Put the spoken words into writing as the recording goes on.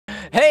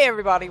Hey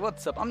everybody,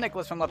 what's up? I'm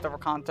Nicholas from Leftover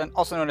Content,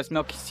 also known as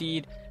Milky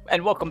Seed,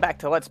 and welcome back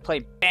to Let's Play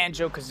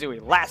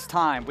Banjo-Kazooie. Last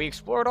time, we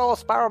explored all of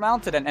Spiral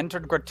Mountain and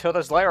entered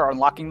Gruntilda's lair,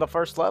 unlocking the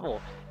first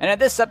level. And in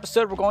this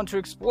episode, we're going to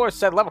explore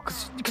said level.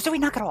 Kazooie,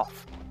 knock it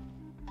off!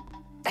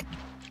 That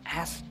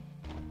ass.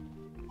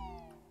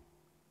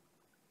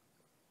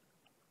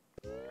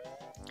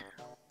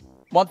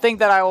 One thing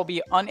that I will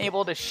be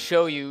unable to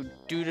show you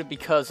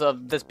because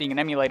of this being an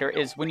emulator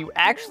is when you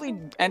actually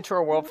enter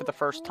a world for the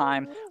first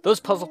time, those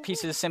puzzle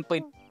pieces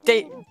simply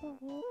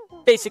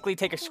basically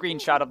take a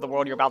screenshot of the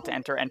world you're about to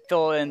enter and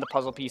fill in the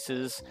puzzle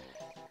pieces.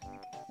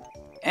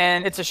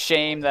 And it's a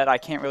shame that I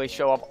can't really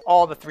show off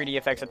all the 3D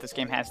effects that this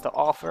game has to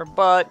offer,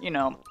 but, you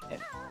know.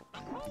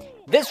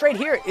 This right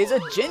here is a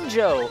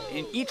Jinjo!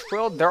 In each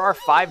world, there are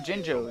 5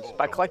 Jinjos.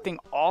 By collecting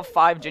all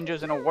 5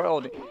 Jinjos in a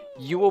world,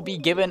 you will be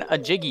given a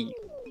Jiggy.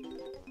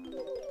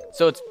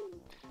 So it's...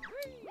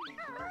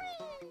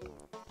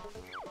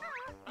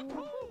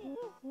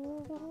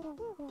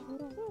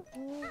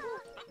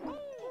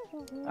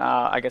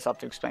 I guess I'll have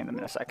to explain them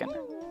in a second.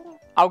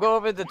 I'll go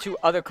over the 2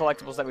 other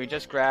collectibles that we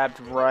just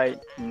grabbed right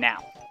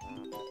now.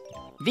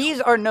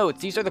 These are notes.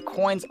 These are the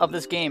coins of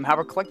this game.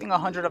 However, collecting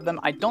 100 of them,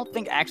 I don't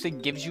think actually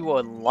gives you a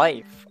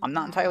life. I'm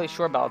not entirely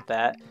sure about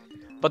that.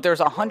 But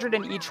there's 100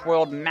 in each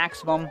world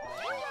maximum.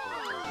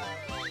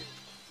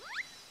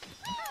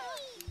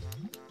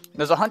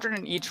 There's 100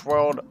 in each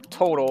world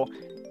total,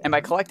 and by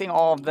collecting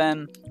all of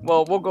them,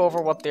 well, we'll go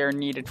over what they're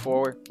needed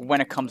for when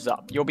it comes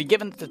up. You'll be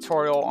given the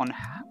tutorial on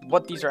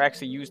what these are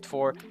actually used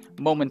for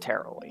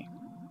momentarily.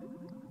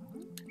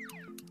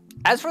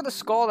 As for the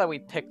skull that we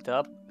picked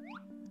up,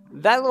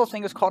 that little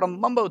thing is called a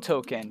Mumbo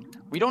token.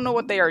 We don't know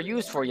what they are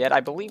used for yet.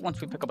 I believe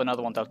once we pick up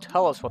another one, they'll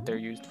tell us what they're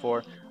used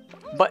for.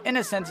 But in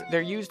a sense,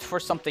 they're used for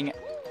something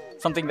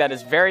that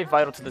is very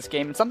vital to this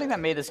game, and something that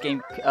made this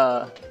game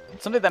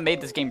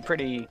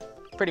pretty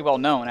well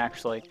known,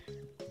 actually.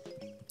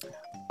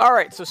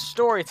 Alright, so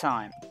story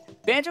time.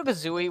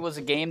 Banjo-Kazooie was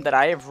a game that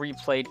I have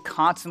replayed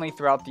constantly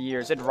throughout the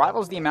years. It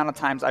rivals the amount of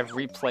times I've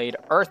replayed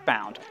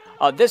Earthbound.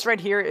 This right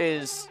here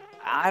is...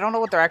 I don't know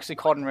what they're actually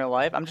called in real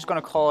life. I'm just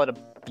going to call it a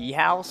bee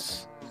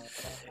house.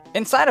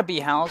 Inside a bee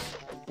house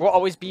will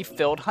always be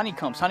filled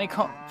honeycombs.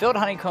 Filled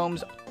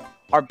honeycombs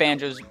are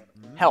Banjo's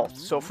health.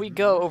 So if we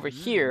go over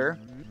here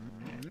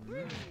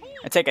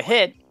and take a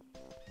hit...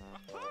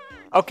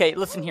 Okay,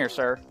 listen here,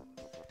 sir.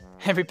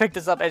 If we pick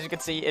this up, as you can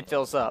see, it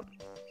fills up.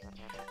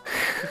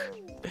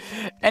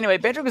 Anyway,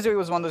 Banjo-Kazooie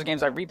was one of those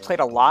games I replayed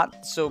a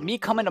lot, so me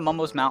coming to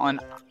Mumbo's Mountain,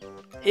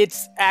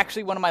 it's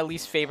actually one of my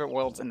least favorite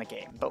worlds in the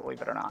game,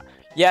 believe it or not.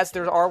 Yes,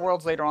 there are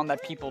worlds later on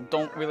that people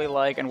don't really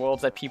like, and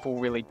worlds that people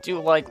really do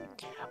like.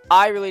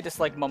 I really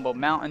dislike Mumbo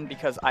Mountain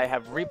because I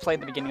have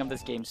replayed the beginning of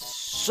this game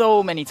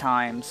so many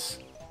times.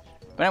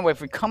 But anyway,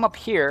 if we come up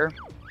here,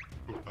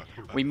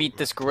 we meet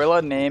this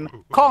gorilla named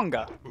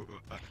Conga.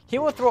 He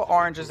will throw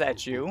oranges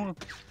at you.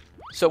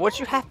 So what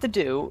you have to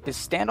do is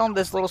stand on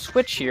this little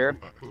switch here,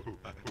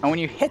 and when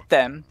you hit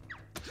them,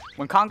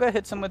 when Conga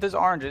hits him with his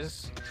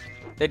oranges,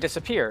 they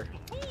disappear.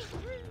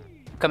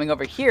 Coming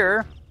over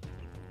here,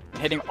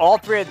 hitting all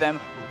 3 of them,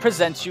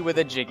 presents you with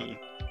a Jiggy.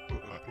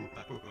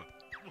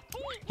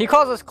 He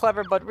calls us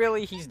clever, but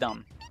really, he's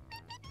dumb.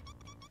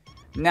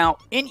 Now,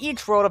 in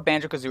each world of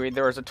Banjo-Kazooie,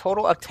 there is a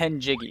total of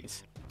 10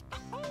 Jiggies.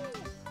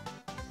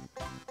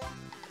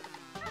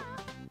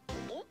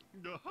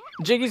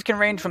 Jiggies can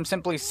range from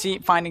simply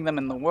finding them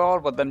in the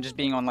world, with them just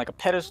being on like a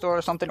pedestal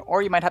or something,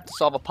 or you might have to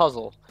solve a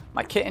puzzle.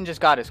 My kitten just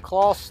got his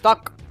claw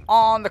stuck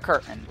on the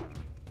curtain.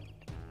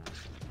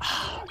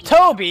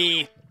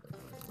 Toby!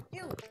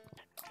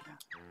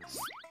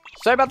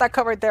 Sorry about that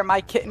cut right there.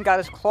 My kitten got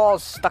his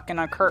claws stuck in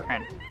a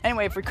curtain.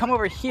 Anyway, if we come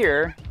over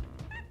here...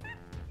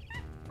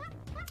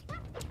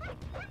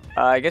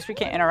 I guess we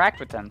can't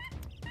interact with them.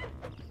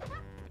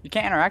 You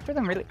can't interact with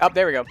them? Really? Oh,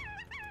 there we go.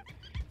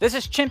 This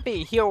is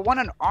Chimpy. He'll want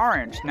an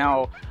orange.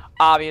 Now,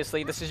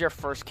 obviously, this is your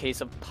first case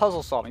of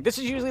puzzle solving. This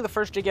is usually the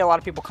first Jiggy a lot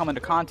of people come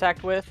into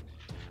contact with.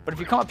 But if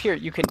you come up here,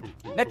 you can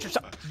net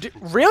yourself...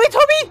 Really,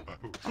 Toby?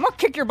 I'm gonna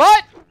kick your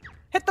butt!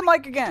 Hit the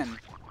mic again.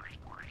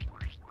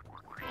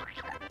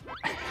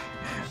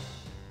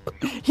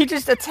 He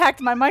just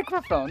attacked my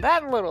microphone.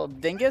 That little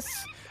dingus.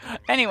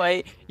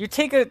 Anyway, you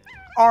take an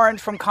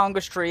orange from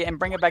Conga's tree and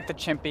bring it back to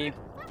Chimpy.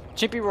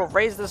 Chimpy will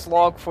raise this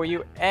log for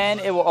you, and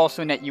it will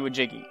also net you a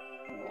Jiggy.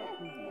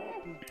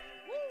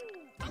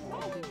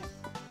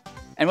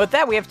 And with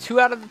that, we have 2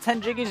 out of the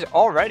 10 Jiggies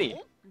already.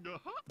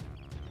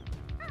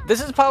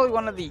 This is probably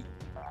one of the...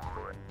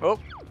 Oh.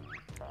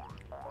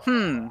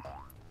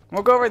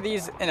 We'll go over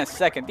these in a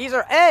second. These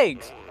are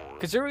eggs!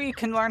 Kazooie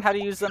can learn how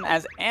to use them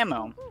as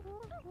ammo,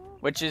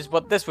 which is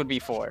what this would be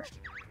for.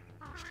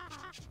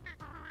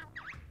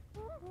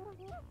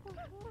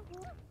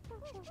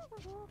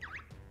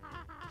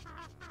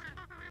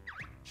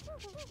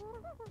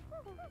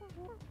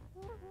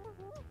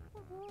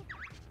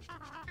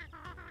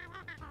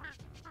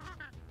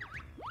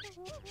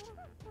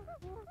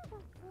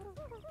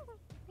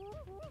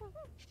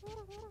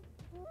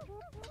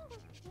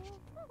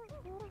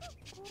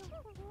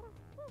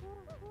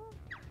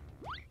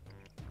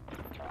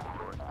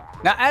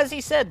 Now, as he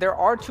said, there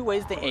are two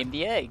ways to aim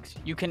the eggs.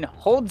 You can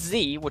hold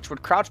Z, which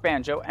would crouch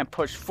Banjo, and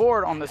push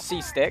forward on the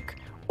C stick,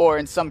 or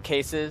in some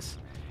cases,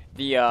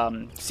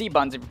 the C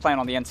buttons if you're playing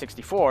on the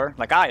N64,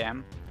 like I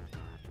am.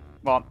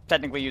 Well,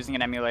 technically using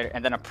an emulator,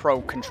 and then a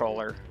Pro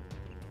controller.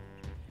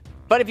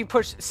 But if you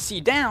push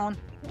C down,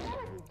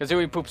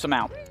 Kazooie poops them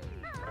out.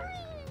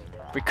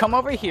 If we come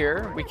over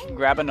here, we can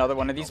grab another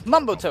one of these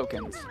Mumbo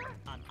tokens.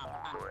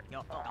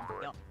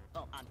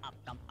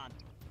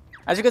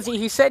 As you can see,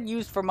 he said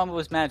used for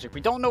Mumbo's magic.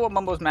 We don't know what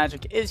Mumbo's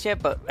magic is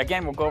yet, but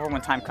again, we'll go over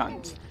when time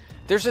comes.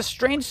 There's a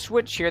strange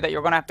switch here that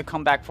you're going to have to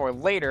come back for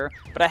later,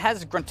 but it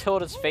has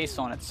Gruntilda's face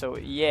on it, so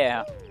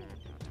yeah.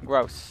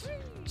 Gross.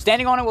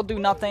 Standing on it will do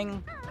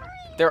nothing.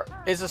 There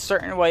is a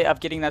certain way of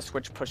getting that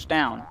switch pushed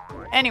down.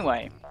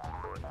 Anyway,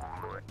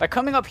 by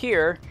coming up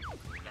here,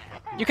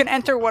 you can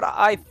enter what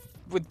I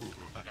would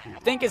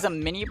think is a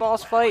mini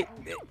boss fight,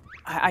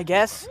 I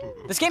guess.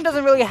 This game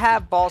doesn't really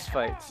have boss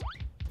fights.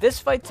 This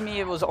fight to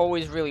me, it was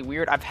always really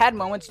weird. I've had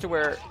moments to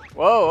where...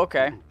 Whoa,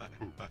 okay.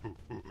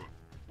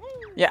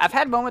 Yeah, I've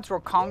had moments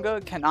where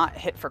Conga cannot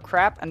hit for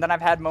crap, and then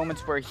I've had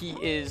moments where he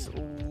is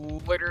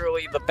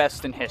literally the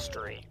best in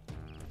history.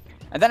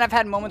 And then I've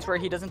had moments where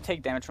he doesn't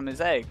take damage from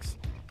his eggs.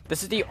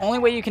 This is the only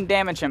way you can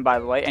damage him, by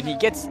the way, and he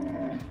gets...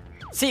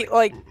 See,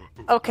 like...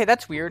 Okay,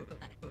 that's weird.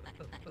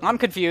 I'm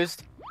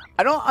confused.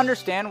 I don't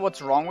understand what's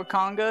wrong with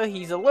Conga.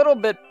 He's a little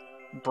bit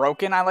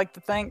broken, I like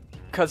to think.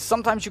 Because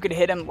sometimes you could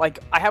hit him, like,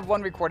 I have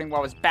one recording where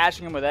I was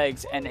bashing him with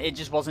eggs, and it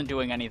just wasn't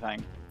doing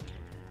anything.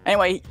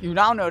 Anyway, you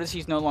now notice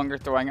he's no longer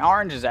throwing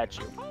oranges at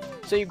you.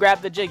 So you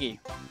grab the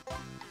Jiggy.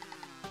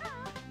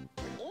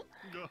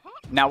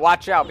 Now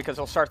watch out, because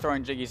he'll start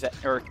throwing Jiggies at...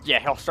 Or, yeah,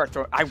 he'll start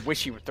throwing... I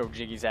wish he would throw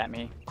Jiggies at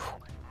me.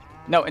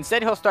 No,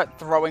 instead he'll start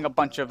throwing a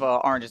bunch of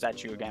oranges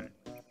at you again.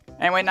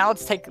 Anyway, now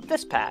let's take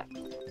this path.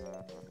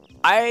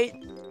 I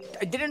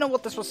didn't know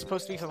what this was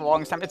supposed to be for the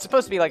longest time. It's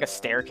supposed to be like a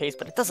staircase,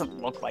 but it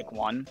doesn't look like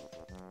one.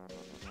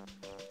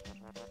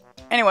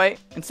 Anyway,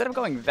 instead of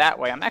going that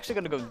way, I'm actually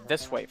going to go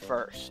this way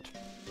first.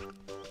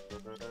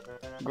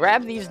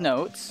 Grab these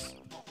notes.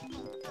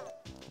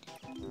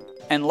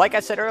 And like I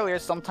said earlier,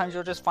 sometimes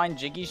you'll just find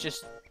Jiggies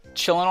just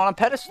chilling on a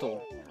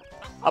pedestal.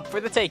 Up for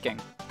the taking.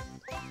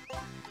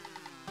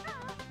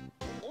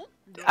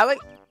 I like...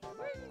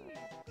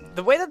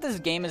 The way that this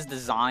game is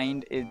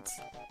designed, it's...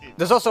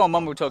 There's also a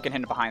Mumbo token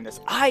hidden behind this.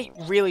 I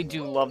really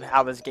do love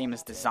how this game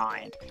is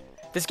designed.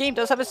 This game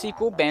does have a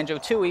sequel,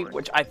 Banjo-Tooie,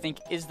 which I think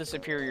is the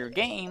superior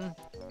game,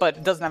 but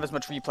it doesn't have as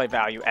much replay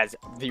value as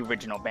the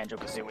original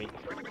Banjo-Kazooie.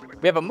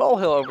 We have a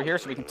molehill over here,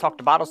 so we can talk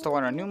to Bottles to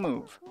learn a new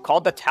move,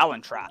 called the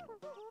Talon Trap.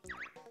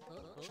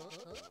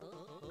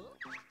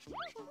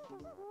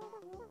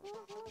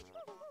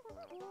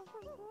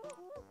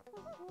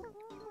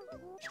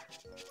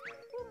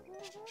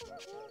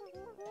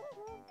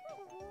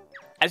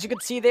 As you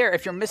can see there,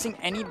 if you're missing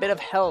any bit of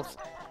health,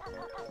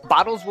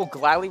 Bottles will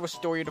gladly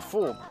restore you to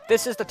full.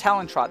 This is the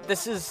Talon Trot.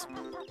 This is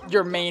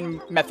your main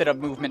method of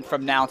movement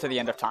from now to the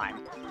end of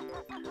time.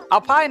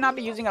 I'll probably not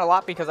be using it a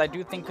lot because I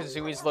do think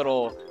Kazooie's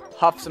little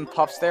huffs and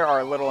puffs there are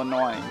a little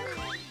annoying.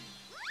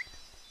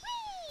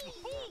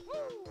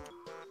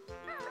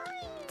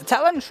 The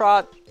Talon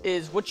Trot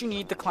is what you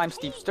need to climb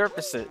steep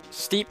surfaces.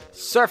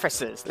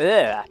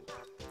 Ugh.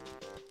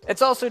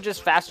 It's also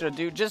just faster to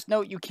do. Just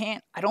note you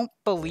can't... I don't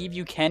believe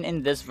you can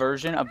in this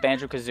version of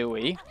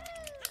Banjo-Kazooie.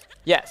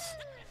 Yes.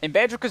 In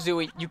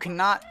Banjo-Kazooie, you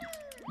cannot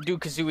do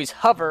Kazooie's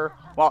hover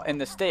while in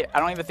the state. I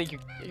don't even think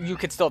you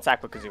could still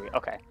attack with Kazooie.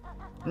 Okay.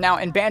 Now,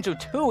 in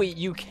Banjo-Tooie,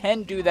 you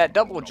can do that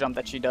double jump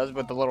that she does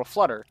with the little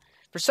flutter.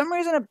 For some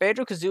reason, in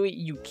Banjo-Kazooie,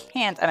 you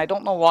can't, and I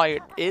don't know why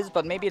it is,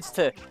 but maybe it's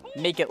to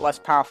make it less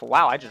powerful.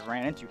 Wow, I just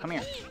ran into you. Come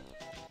here.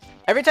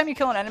 Every time you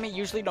kill an enemy,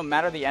 usually no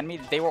matter the enemy,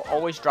 they will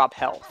always drop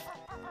health.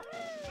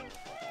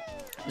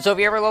 So if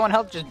you're ever low on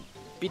health, just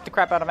beat the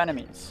crap out of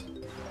enemies.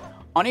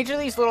 On each of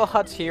these little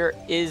huts here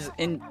is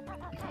a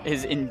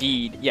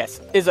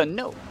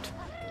note.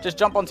 Just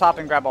jump on top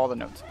and grab all the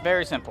notes.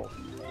 Very simple.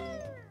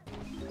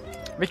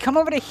 We come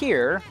over to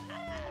here.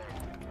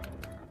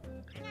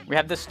 We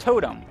have this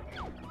totem.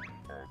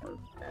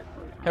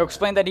 He'll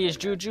explain that he is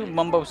Juju,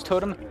 Mumbo's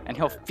totem, and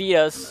he'll feed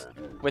us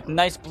with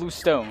nice blue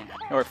stone.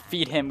 Or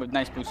feed him with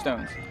nice blue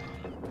stones.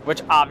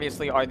 Which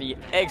obviously are the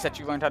eggs that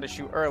you learned how to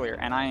shoot earlier.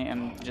 And I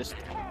am just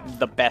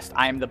the best.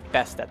 I am the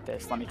best at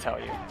this, let me tell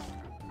you.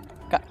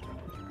 God,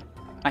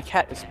 my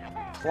cat is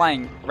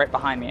playing right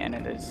behind me and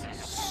it is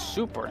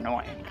super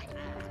annoying.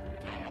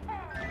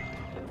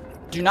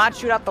 Do not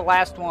shoot out the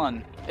last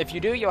one. If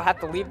you do, you'll have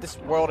to leave this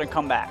world and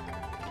come back.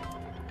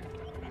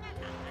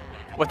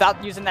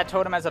 Without using that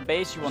totem as a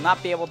base, you will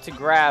not be able to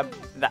grab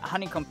that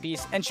honeycomb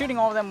piece, and shooting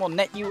all of them will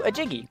net you a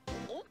Jiggy.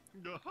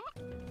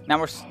 Now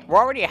we're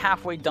already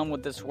halfway done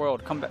with this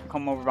world.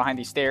 Come over behind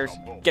these stairs,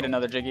 get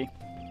another Jiggy.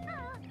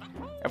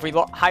 If we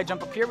high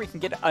jump up here, we can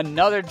get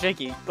another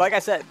Jiggy. Like I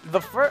said,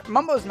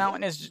 Mumbo's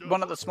Mountain is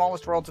one of the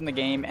smallest worlds in the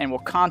game and will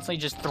constantly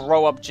just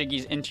throw up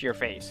Jiggies into your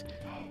face.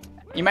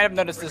 You might have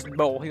noticed this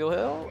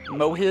molehill.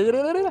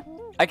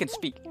 I can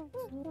speak.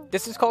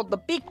 This is called the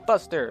Beak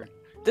Buster.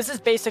 This is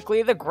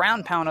basically the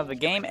ground pound of the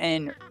game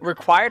and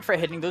required for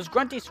hitting those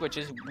grunty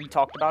switches we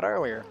talked about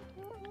earlier.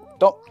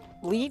 Don't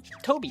leave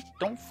Toby.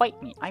 Don't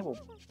fight me. I will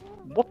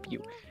whoop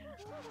you.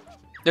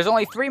 There's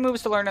only 3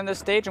 moves to learn in this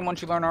stage, and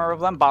once you learn all of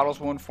them, Bottles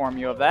will inform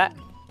you of that.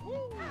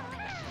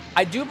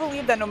 I do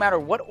believe that no matter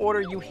what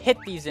order you hit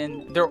these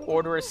in, their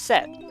order is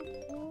set.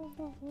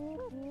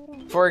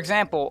 For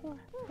example,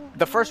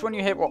 the first one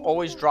you hit will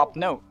always drop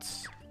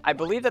notes. I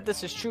believe that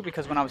this is true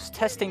because when I was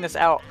testing this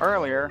out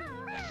earlier,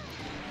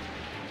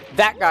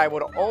 that guy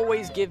would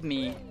always give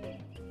me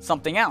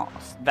something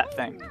else, that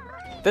thing.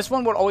 This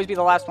one would always be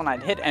the last one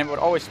I'd hit and would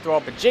always throw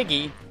up a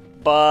Jiggy,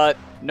 but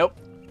nope.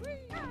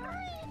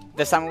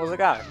 This time it was a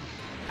guy.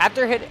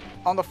 After hit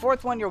on the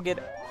 4th one, you'll get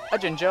a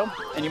Jinjo,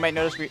 and you might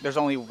notice there's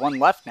only 1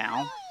 left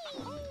now.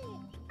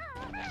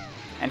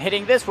 And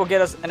hitting this will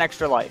get us an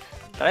extra life.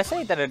 Did I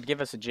say that it'd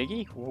give us a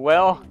Jiggy?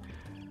 Well,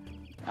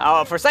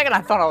 for a second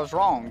I thought I was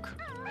wrong.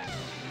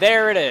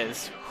 There it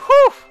is.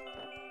 Whew!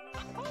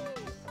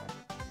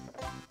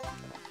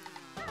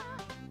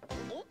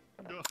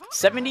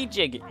 $70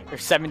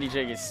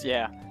 Jiggies,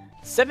 yeah.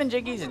 7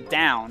 Jiggies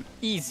down.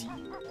 Easy.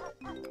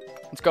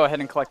 Let's go ahead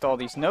and collect all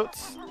these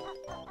notes.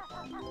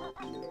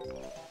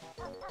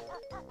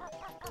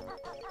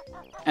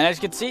 And as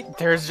you can see,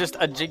 there's just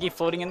a Jiggy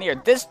floating in the air.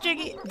 This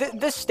Jiggy,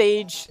 this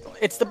stage,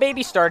 it's the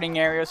baby starting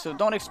area, so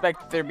don't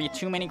expect there to be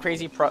too many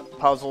crazy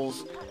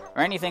puzzles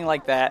or anything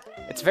like that.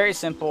 It's very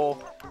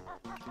simple.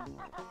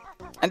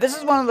 And this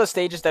is one of those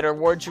stages that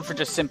rewards you for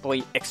just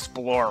simply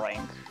exploring,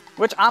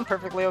 which I'm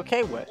perfectly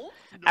okay with.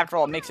 After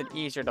all, it makes it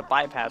easier to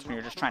bypass when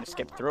you're just trying to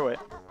skip through it,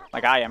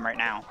 like I am right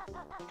now.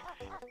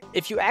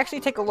 If you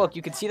actually take a look,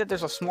 you can see that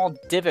there's a small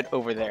divot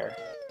over there.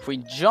 If we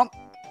jump...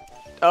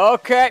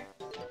 Okay.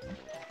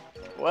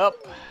 Well,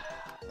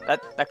 that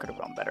could have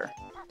gone better.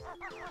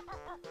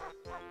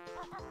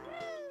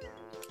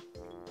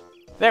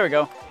 There we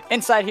go.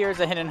 Inside here is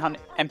a hidden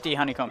empty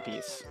honeycomb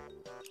piece.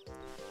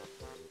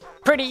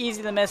 Pretty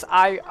easy to miss.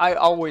 I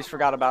always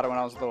forgot about it when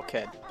I was a little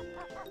kid.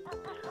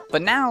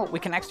 But now we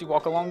can actually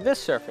walk along this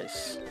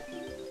surface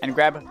and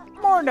grab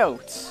more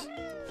notes.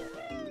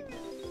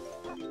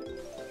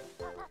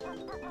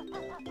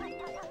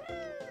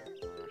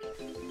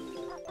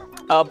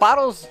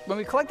 Bottles, when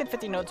we collected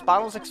 50 notes,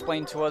 Bottles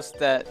explained to us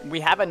that we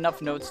have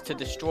enough notes to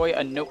destroy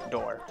a note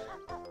door.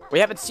 We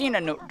haven't seen a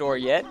note door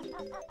yet,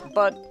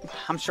 but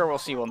I'm sure we'll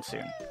see one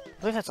soon. I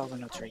believe that's all the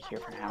notes right here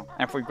for now.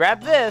 And if we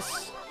grab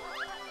this...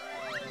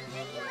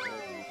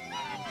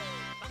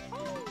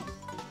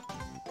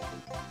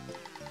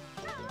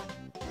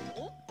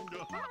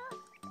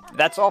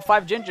 That's all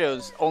 5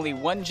 Jinjos. Only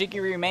 1 Jiggy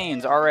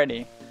remains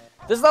already.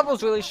 This level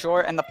is really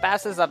short, and the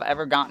fastest I've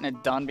ever gotten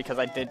it done, because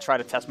I did try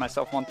to test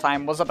myself one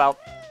time, was about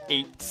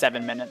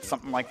 7 minutes,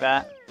 something like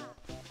that.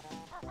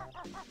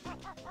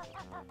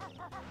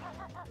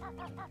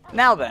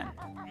 Now then,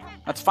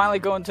 let's finally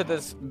go into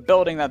this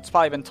building that's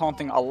probably been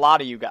taunting a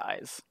lot of you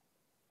guys.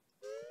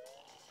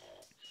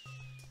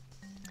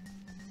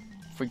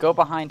 If we go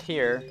behind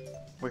here,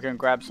 we're going to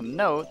grab some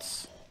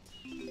notes,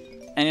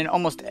 and in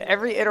almost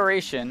every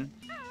iteration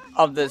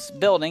of this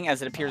building,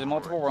 as it appears in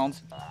multiple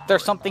worlds,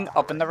 there's something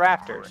up in the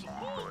rafters.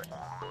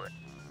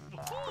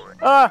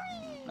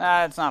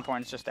 It's not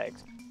important, it's just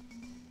eggs.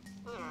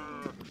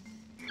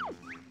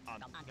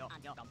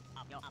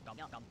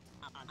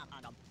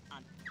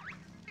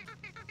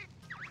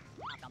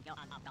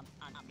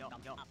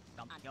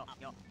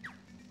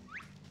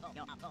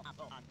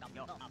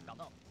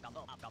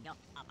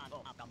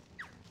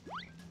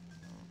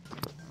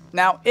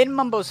 Now, in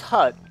Mumbo's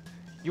hut,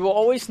 you will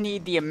always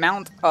need the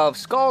amount of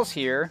skulls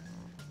here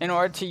in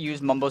order to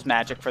use Mumbo's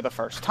magic for the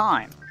first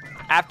time.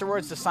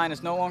 Afterwards, the sign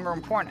is no longer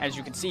important. As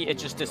you can see, it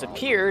just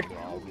disappeared.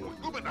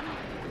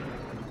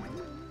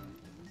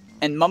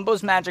 And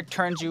Mumbo's magic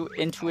turns you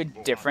into a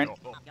different...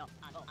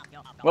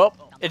 Well,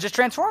 it just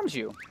transforms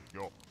you.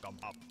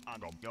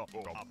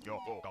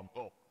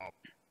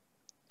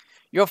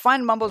 You'll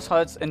find Mumbo's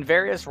huts in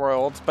various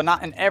worlds, but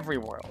not in every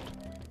world.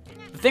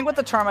 The thing with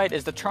the termite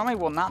is the termite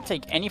will not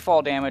take any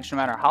fall damage no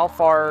matter how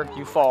far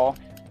you fall.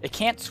 It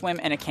can't swim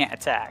and it can't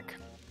attack.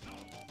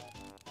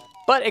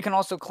 But it can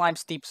also climb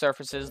steep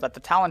surfaces that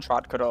the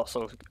Talentrot could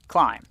also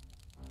climb.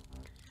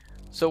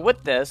 So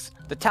with this,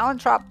 the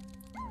Talentrot...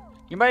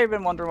 You might have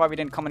been wondering why we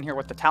didn't come in here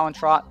with the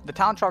Talentrot. The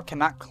Talentrot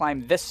cannot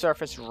climb this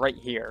surface right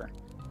here,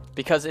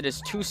 because it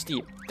is too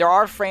steep. There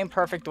are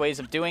frame-perfect ways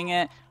of doing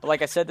it, but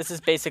like I said, this is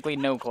basically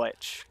no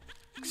glitch.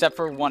 Except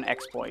for one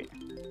exploit.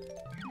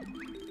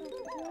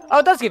 Oh,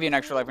 it does give you an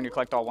extra life when you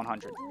collect all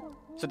 100.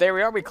 So there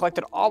we are, we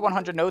collected all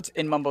 100 notes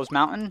in Mumbo's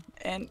Mountain,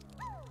 and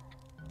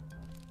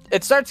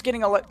it starts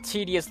getting a lot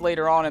tedious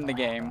later on in the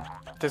game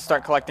to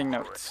start collecting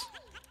notes.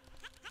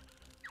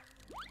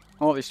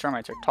 All these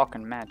termites are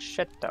talking mad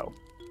shit, though.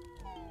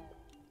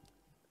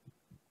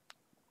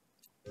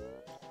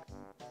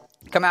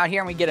 Come out here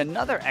and we get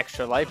another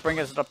extra life,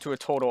 bringing us up to a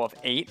total of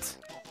 8.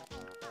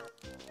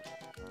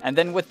 And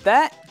then with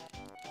that,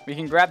 we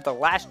can grab the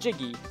last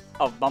Jiggy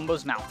of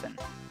Mumbo's Mountain.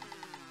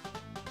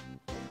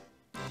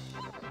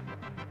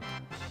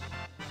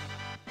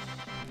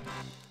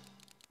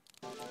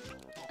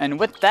 And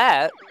with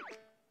that...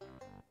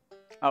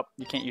 Oh,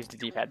 you can't use the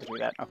D-pad to do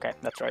that. Okay,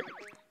 that's right.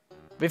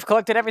 We've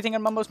collected everything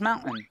in Mumbo's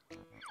Mountain.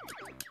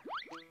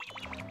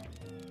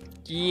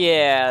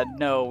 Yeah,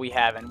 no, we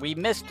haven't. We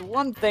missed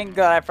one thing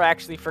that I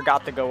actually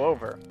forgot to go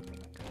over.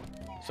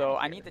 So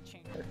I need to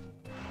change it.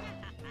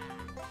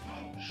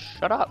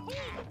 Shut up.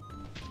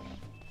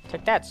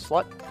 Take that,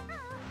 slut.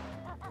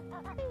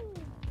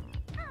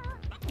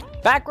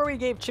 Back where we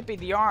gave Chippy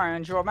the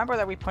orange, you'll remember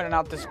that we pointed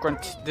out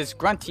this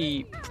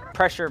grunty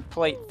pressure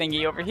plate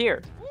thingy over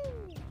here.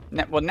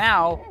 Well,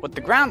 now, with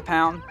the ground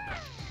pound,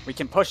 we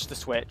can push the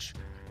switch,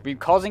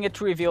 causing it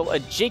to reveal a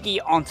Jiggy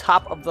on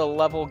top of the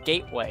level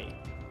gateway.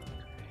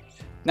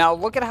 Now,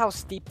 look at how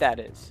steep that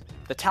is.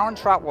 The Talon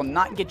Trot will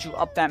not get you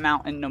up that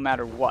mountain no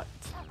matter what.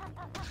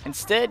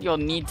 Instead, you'll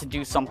need to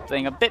do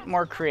something a bit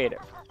more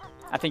creative.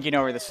 I think you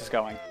know where this is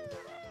going.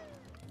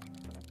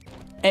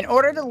 In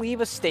order to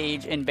leave a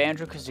stage in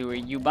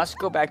Banjo-Kazooie, you must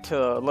go back to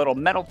the little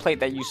metal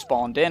plate that you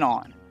spawned in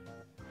on.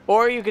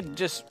 Or you could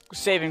just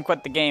save and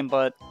quit the game,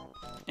 but,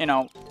 you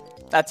know,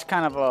 that's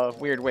kind of a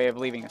weird way of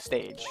leaving a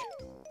stage.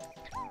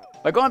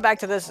 By going back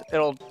to this,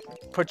 it'll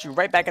put you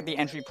right back at the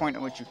entry point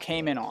in which you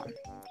came in on.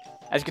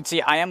 As you can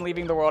see, I am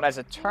leaving the world as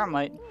a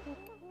termite.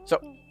 So,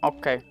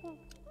 okay.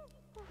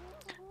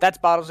 That's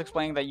Bottles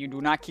explaining that you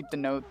do not keep the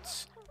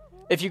notes.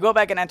 If you go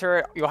back and enter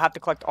it, you'll have to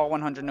collect all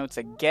 100 notes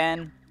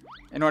again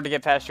in order to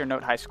get past your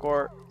note high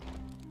score.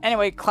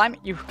 Anyway,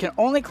 you can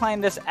only climb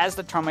this as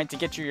the termite to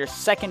get you your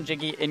second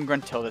Jiggy in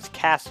Gruntilda's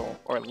castle,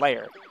 or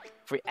lair.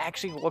 If we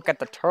actually look at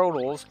the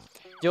totals,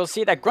 you'll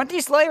see that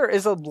Grunty's lair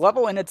is a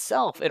level in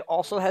itself. It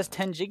also has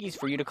 10 Jiggies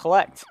for you to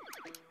collect.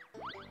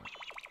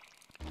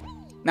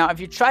 Now,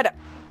 if you try to...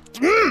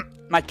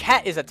 My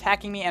cat is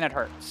attacking me and it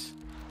hurts.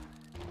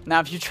 Now,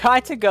 if you try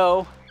to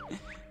go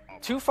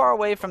too far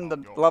away from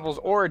the level's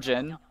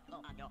origin,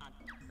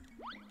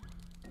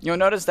 you'll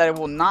notice that it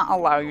will not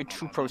allow you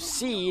to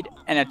proceed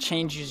and it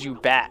changes you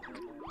back.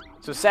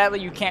 So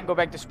sadly, you can't go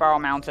back to Spiral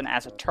Mountain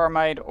as a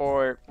termite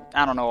or,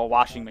 I don't know, a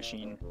washing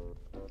machine.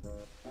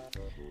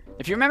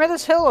 If you remember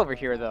this hill over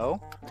here, though,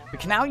 we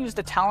can now use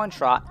the Talon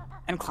Trot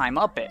and climb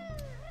up it.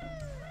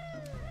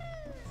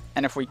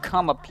 And if we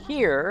come up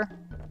here...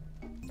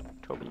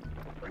 Toby.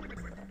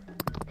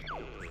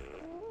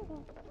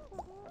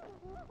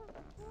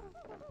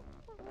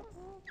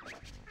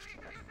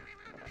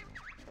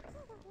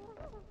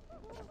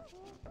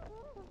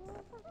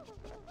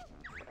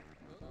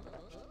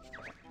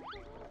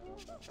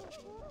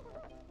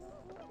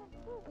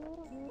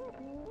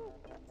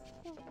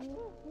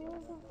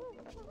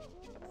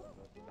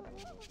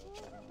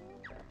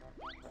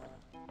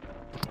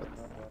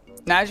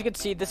 Now, as you can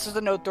see, this is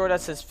a note door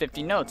that says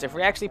 50 notes. If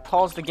we actually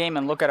pause the game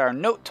and look at our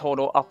note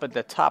total up at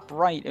the top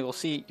right, you'll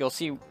see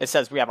it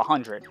says we have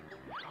 100.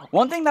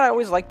 One thing that I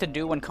always like to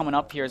do when coming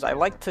up here is I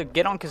like to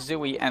get on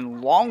Kazooie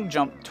and long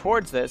jump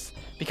towards this,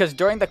 because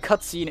during the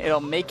cutscene, it'll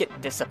make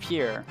it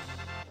disappear.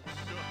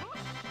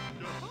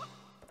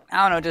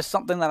 I don't know, just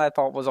something that I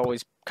thought was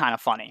always kind of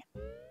funny.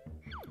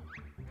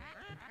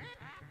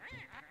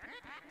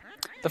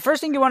 The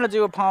first thing you want to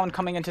do upon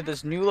coming into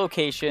this new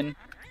location,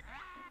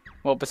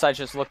 well, besides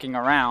just looking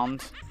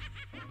around,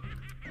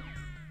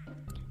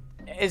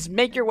 is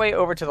make your way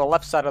over to the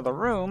left side of the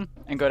room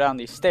and go down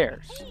these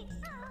stairs.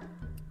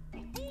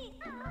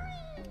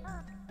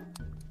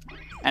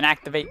 And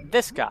activate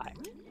this guy.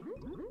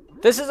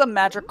 This is a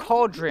magic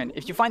cauldron.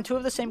 If you find two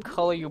of the same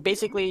color, you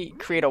basically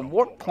create a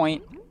warp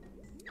point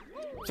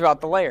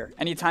throughout the layer.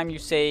 Anytime you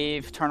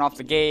save, turn off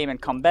the game,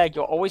 and come back,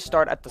 you'll always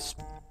start at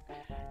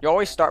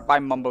by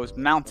Mumbo's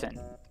Mountain.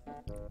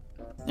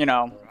 You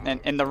know,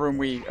 in the room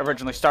we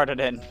originally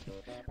started in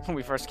when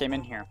we first came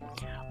in here.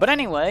 But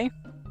anyway,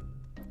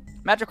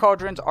 magic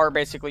cauldrons are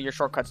basically your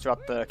shortcuts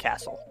throughout the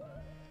castle.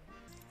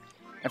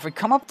 If we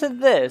come up to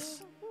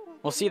this,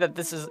 we'll see that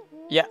this is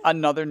yet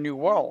another new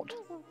world.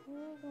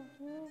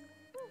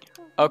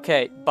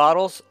 Okay,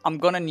 Bottles, I'm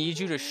gonna need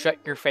you to shut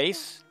your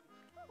face.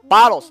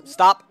 Bottles,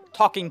 stop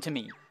talking to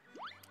me.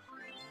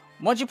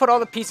 Once you put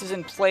all the pieces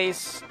in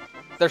place,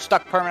 they're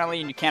stuck permanently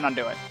and you can't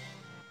undo it.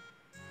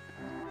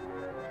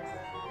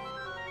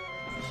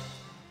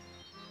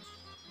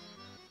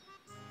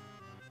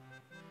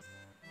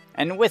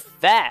 And with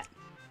that,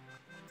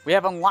 we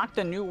have unlocked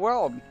a new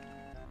world.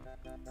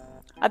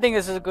 I think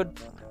this is a good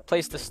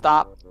place to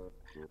stop.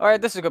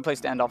 Alright, this is a good place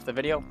to end off the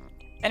video.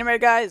 Anyway,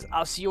 guys,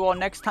 I'll see you all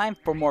next time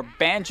for more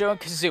Banjo and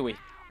Kazooie.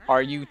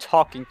 Are you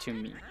talking to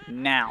me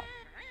now?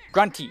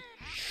 Grunty,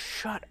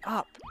 shut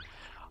up.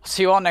 I'll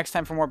see you all next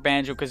time for more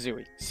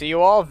Banjo-Kazooie. See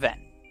you all then.